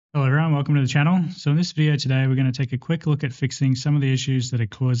everyone, welcome to the channel. So in this video today, we're going to take a quick look at fixing some of the issues that are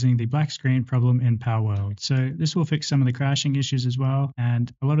causing the black screen problem in Palworld. So this will fix some of the crashing issues as well,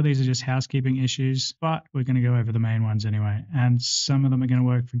 and a lot of these are just housekeeping issues, but we're going to go over the main ones anyway. And some of them are going to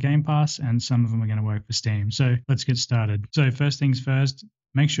work for Game Pass and some of them are going to work for Steam. So let's get started. So first things first,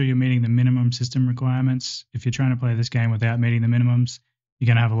 make sure you're meeting the minimum system requirements. If you're trying to play this game without meeting the minimums, you're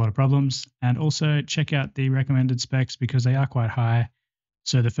going to have a lot of problems. And also check out the recommended specs because they are quite high.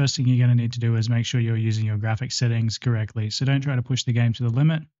 So the first thing you're going to need to do is make sure you're using your graphics settings correctly. So don't try to push the game to the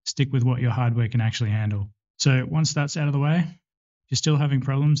limit. Stick with what your hardware can actually handle. So once that's out of the way, if you're still having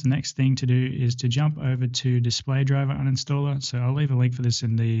problems, the next thing to do is to jump over to Display Driver Uninstaller. So I'll leave a link for this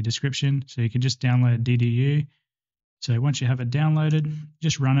in the description. So you can just download DDU. So once you have it downloaded,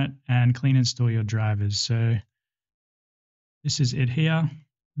 just run it and clean install your drivers. So this is it here.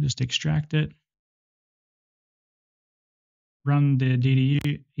 Just extract it. Run the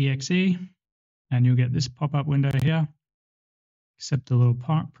DDU exe and you'll get this pop-up window here. Accept the little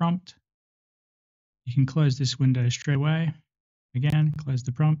prompt. You can close this window straight away. Again, close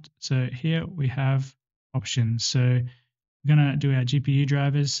the prompt. So here we have options. So we're going to do our GPU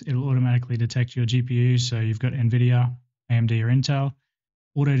drivers. It'll automatically detect your GPU. So you've got Nvidia, AMD or Intel.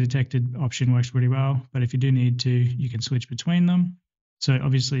 Auto-detected option works pretty well, but if you do need to, you can switch between them. So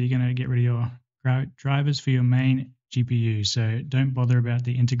obviously you're going to get rid of your drivers for your main GPU. So don't bother about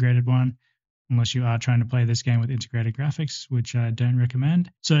the integrated one unless you are trying to play this game with integrated graphics, which I don't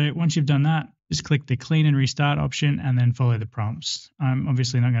recommend. So once you've done that, just click the clean and restart option and then follow the prompts. I'm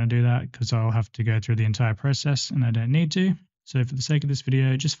obviously not going to do that because I'll have to go through the entire process and I don't need to. So for the sake of this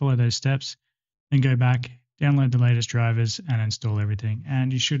video, just follow those steps, then go back, download the latest drivers and install everything.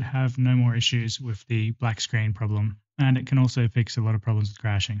 And you should have no more issues with the black screen problem. And it can also fix a lot of problems with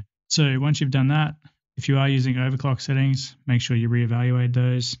crashing. So once you've done that, if you are using overclock settings, make sure you reevaluate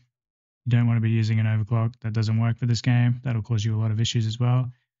those. You don't want to be using an overclock. That doesn't work for this game. That'll cause you a lot of issues as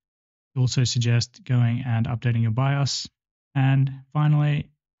well. Also suggest going and updating your BIOS. And finally,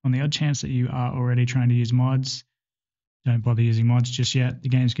 on the odd chance that you are already trying to use mods, don't bother using mods just yet. The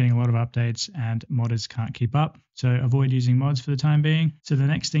game's getting a lot of updates and modders can't keep up. So avoid using mods for the time being. So the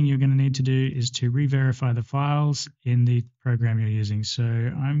next thing you're going to need to do is to re-verify the files in the program you're using. So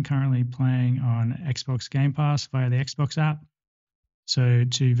I'm currently playing on Xbox Game Pass via the Xbox app. So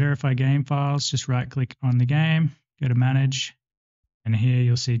to verify game files, just right click on the game, go to Manage, and here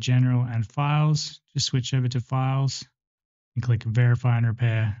you'll see General and Files. Just switch over to Files and click Verify and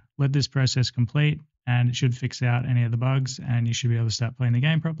Repair. Let this process complete, and it should fix out any of the bugs and you should be able to start playing the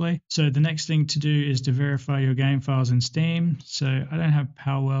game properly. So the next thing to do is to verify your game files in Steam. So I don't have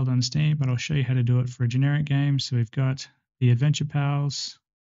Palworld on Steam, but I'll show you how to do it for a generic game. So we've got the Adventure Pals,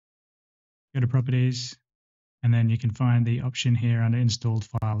 go to Properties, and then you can find the option here under Installed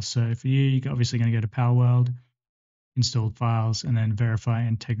Files. So for you, you're obviously going to go to Palworld, Installed Files, and then Verify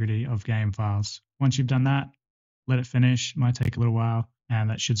Integrity of Game Files. Once you've done that, let it finish. It might take a little while, and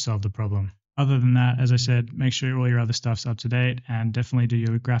that should solve the problem. Other than that, as I said, make sure all your other stuff's up to date and definitely do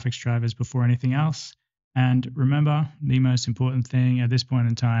your graphics drivers before anything else. And remember, the most important thing at this point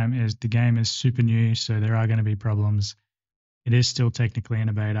in time is the game is super new, so there are going to be problems. It is still technically in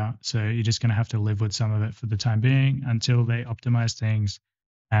a beta, so you're just going to have to live with some of it for the time being until they optimize things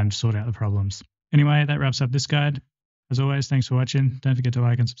and sort out the problems. Anyway, that wraps up this guide. As always, thanks for watching. Don't forget to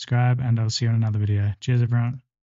like and subscribe, and I'll see you in another video. Cheers, everyone.